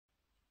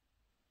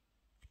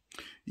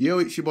Yo,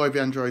 it's your boy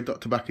the Android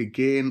Doctor back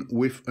again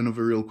with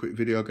another real quick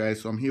video,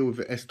 guys. So I'm here with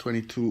the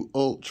S22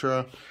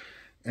 Ultra,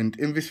 and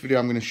in this video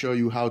I'm going to show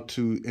you how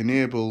to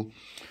enable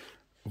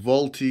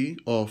VoLTE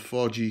or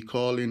 4G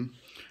calling.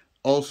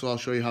 Also, I'll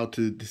show you how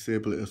to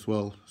disable it as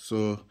well.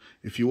 So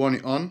if you want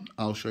it on,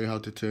 I'll show you how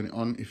to turn it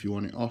on. If you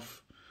want it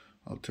off,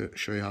 I'll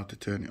show you how to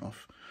turn it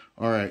off.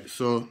 Alright,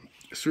 so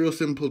it's real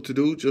simple to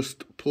do.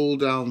 Just pull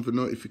down the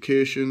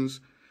notifications,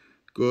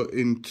 go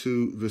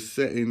into the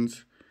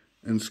settings,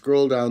 and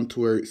scroll down to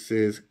where it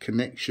says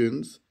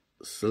connections,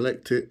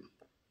 select it,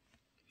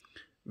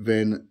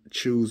 then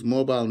choose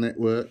mobile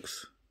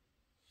networks,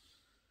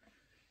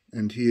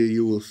 and here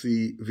you will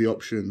see the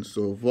options.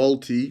 So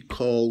VoLTE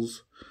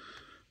calls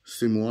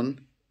SIM1,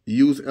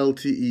 use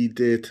LTE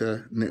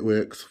data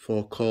networks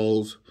for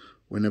calls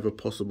whenever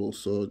possible.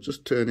 So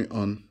just turn it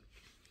on,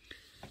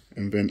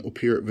 and then up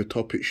here at the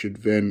top it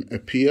should then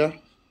appear.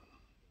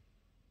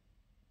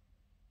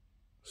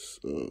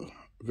 So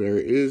there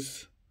it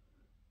is.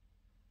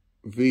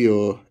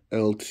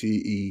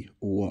 VoLTE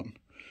 1.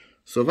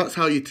 So that's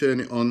how you turn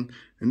it on,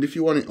 and if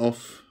you want it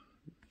off,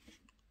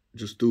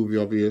 just do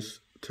the obvious,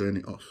 turn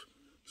it off.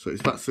 So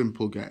it's that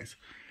simple, guys.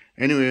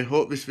 Anyway,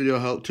 hope this video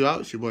helped you out.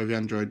 It's your boy the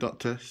Android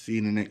Doctor. See you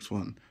in the next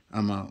one.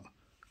 I'm out.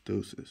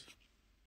 Deuces.